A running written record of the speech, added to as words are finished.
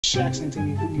Shaq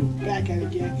and you back at it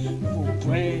again for a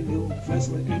brand new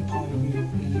Wrestling Empire video.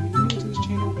 And if you're new to this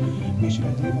channel, make sure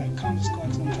you guys leave like, comment, subscribe,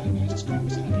 because I'm trying to get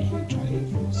subscribers. I've been here trying to hit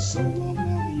for so long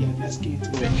now. But yeah, let's get into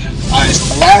it. Alright,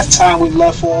 so the last time we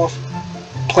left off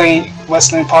playing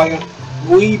Wrestling Empire,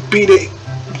 we beat it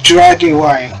Dragon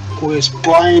Ryan, who is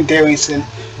Brian Dariuson,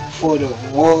 for the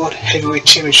World Heavyweight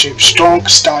Championship, Strong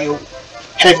Style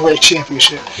Heavyweight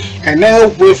Championship. And now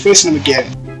we're facing him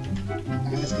again.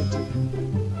 Alright, let's get to it.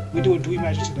 We do a 3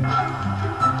 matches today. Get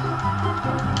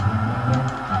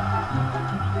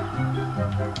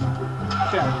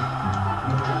out of here.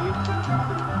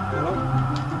 Hello?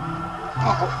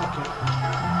 Oh, okay.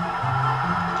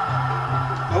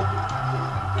 Nope.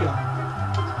 Get out.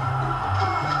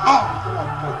 Oh,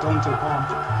 going to the bomb.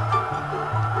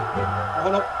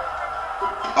 Hold up.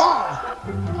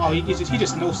 Oh, he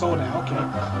just no sold that. Okay.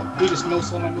 He just no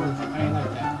sold that move. I ain't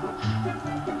like that.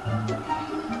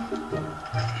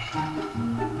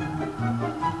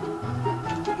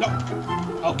 No.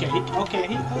 Okay,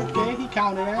 he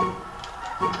countered that.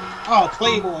 Oh,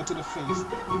 Claymore to the face.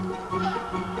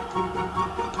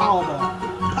 Powerball.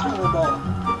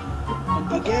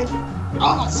 Again.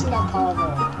 Oh, see that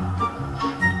powerball.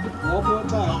 One more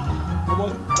time.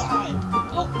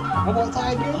 Oh, one more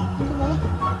time again. Come on.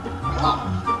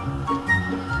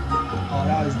 Oh,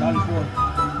 that is done for.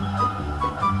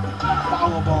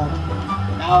 Powerball.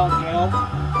 Now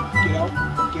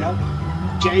get up.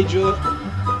 J Drip.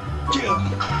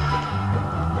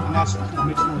 And that's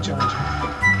makes no charge.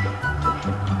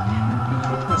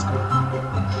 Let's go.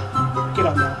 Get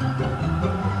up now.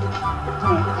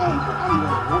 I'm gonna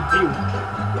whoop you.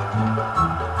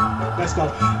 Let's go.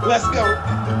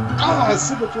 Ah,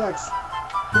 superplex.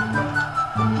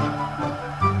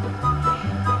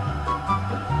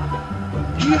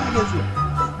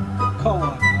 Come on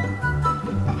now.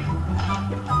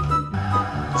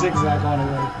 Zigzag on the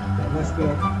way. Let's go.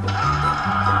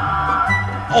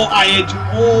 Oh, I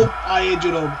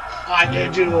injured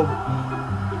him.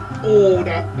 Oh,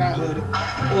 that hurt.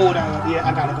 Yeah, I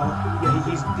gotta go. Yeah,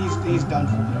 he's done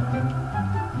for.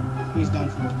 He's done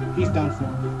for.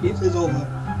 It's over.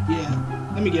 Yeah,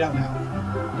 let me get out now.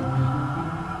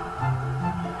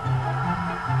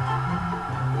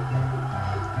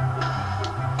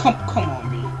 Come on,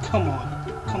 B. Come on.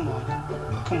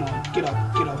 Get up.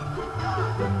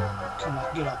 Come on,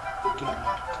 get up.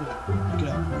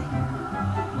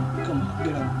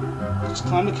 Just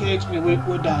climb the cage and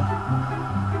we're done.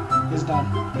 It's done.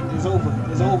 It's over.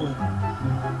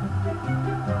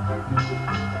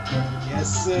 Yes,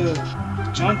 sir.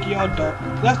 Junkyard Dog.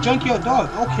 That's Junkyard Dog.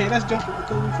 Okay, that's Junkyard.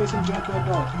 Okay, we facing Junkyard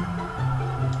Dog.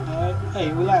 Alright.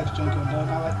 Hey, relax, Junkyard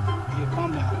Dog. Here,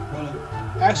 calm down. Hold up.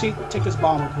 Actually, take this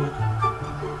bomb real quick.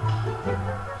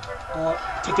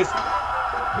 Take this.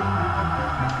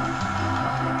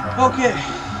 Okay.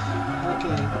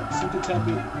 Something tell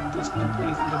me this is gonna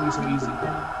be so easy.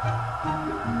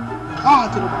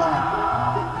 To the bomb.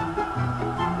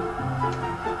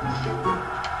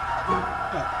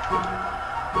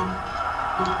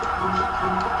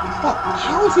 Oh,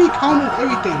 how is he counting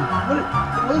everything?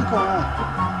 What is going on?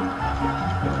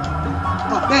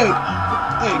 Oh, there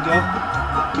you go.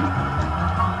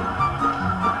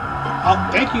 Oh,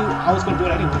 thank you. I was gonna do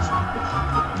it anyways.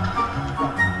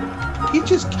 He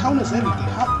just counters everything.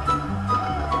 How?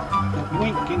 No, you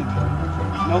ain't getting it.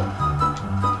 Nope.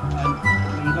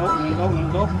 Let him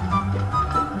go.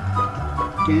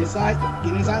 Get inside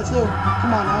too.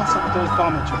 Come on now, someone throws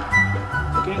bomb at you.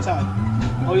 Get inside.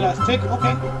 Oh, you guys take.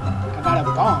 Okay. I got a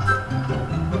bomb.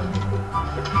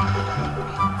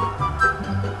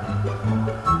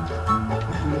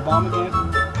 Give me the bomb again.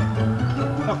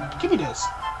 No, give me this.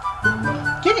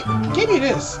 Give me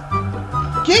this.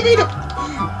 Give me the.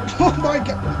 Oh my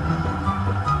God.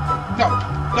 No.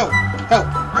 Help.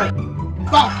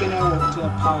 Fucking arrow to a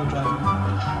power driver.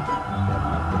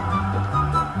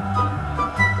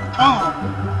 Oh.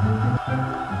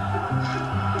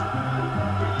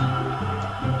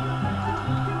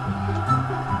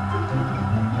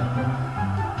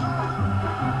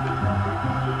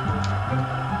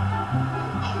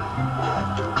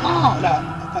 No.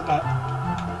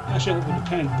 I should have with the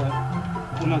pen, but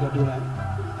I'm not gonna do that.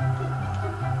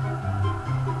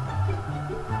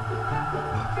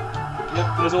 Yep,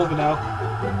 it's over now.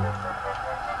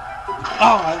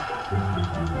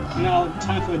 Now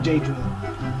time for a J Drill.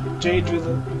 J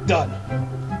Drill done.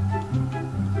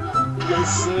 Yes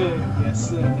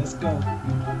sir. Let's go.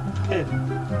 Pin.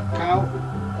 Count.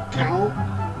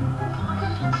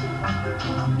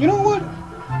 You know what?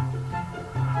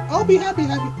 I'll be happy.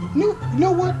 You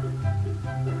know what?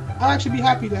 I'll actually be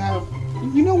happy to have.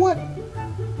 You know what?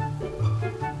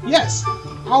 Yes,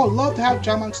 I would love to have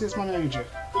John Moxley as my manager.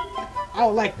 I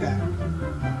would like that.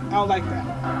 I would like that.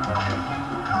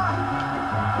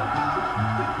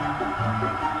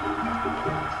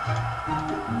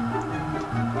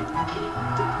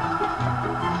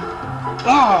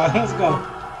 Ah, let's go.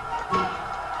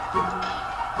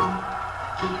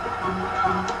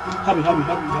 Hubby. I'm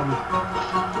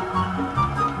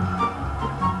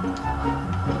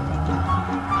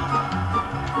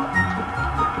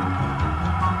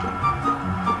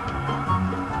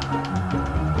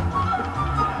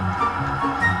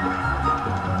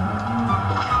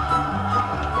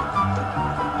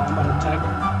about to tag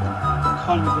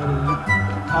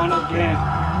Connor again.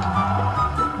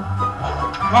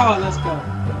 Oh, let's go.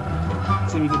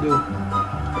 See what we can do.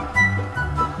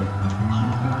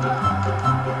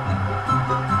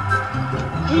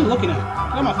 What are you looking at?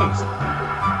 Look at my face.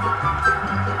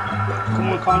 Come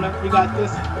on, Connor. You got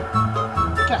this.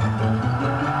 Okay.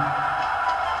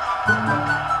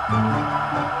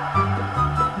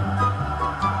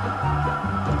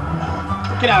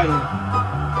 Get out of here.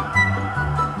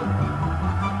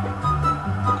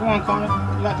 Come on, Connor.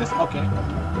 You got this? Okay.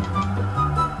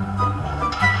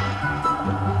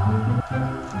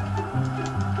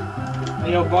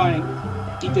 Hey, yo, Barney.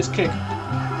 Eat this kick.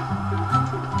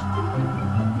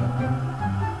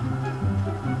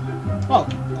 Oh,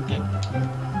 okay.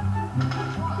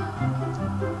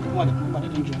 What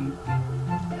an injury.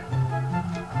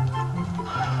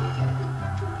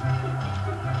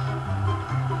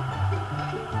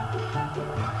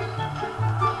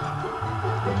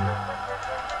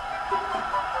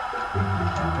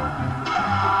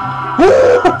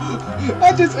 I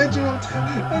just injured him too.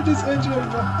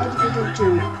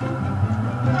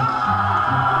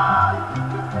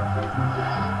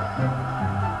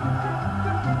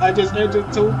 I just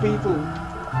injured 2 people.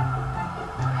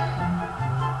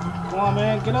 Come on,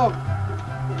 man, get up.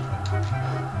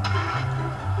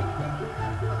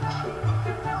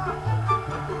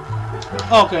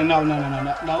 Okay, no.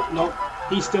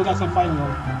 He still got some fighting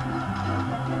on.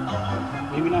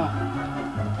 Maybe not.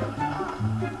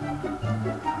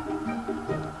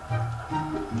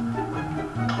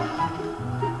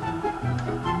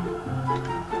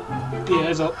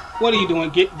 Yeah, so what are you doing?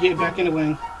 Get back in the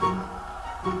ring.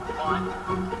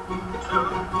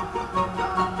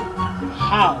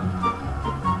 How?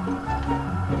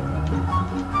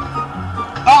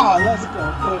 Ah, let's go.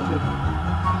 Perfect.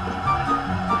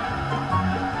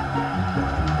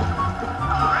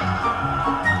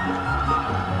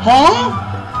 Huh?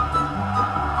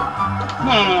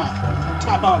 No.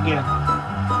 Tap out again.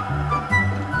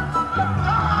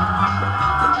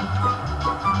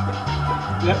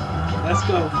 Yep. Let's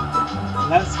go.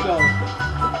 Let's go.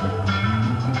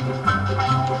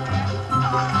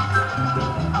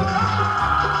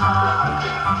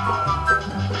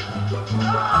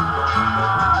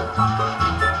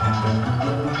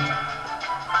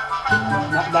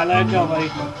 Not let it go, buddy.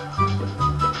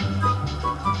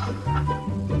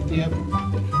 Yep.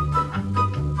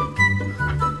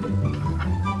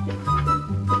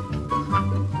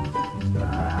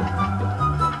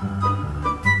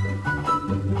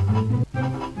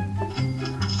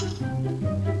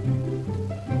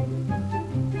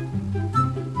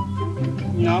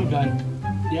 No, I'm done.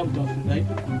 Yeah, I'm done for today.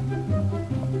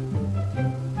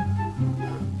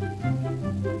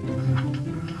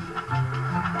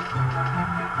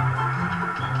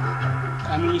 I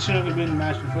mean, you shouldn't have been in the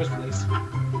match in the first place.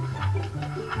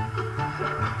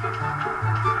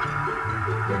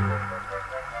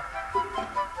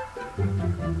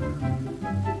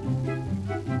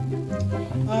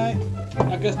 Alright,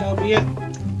 I guess that'll be it.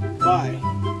 Bye.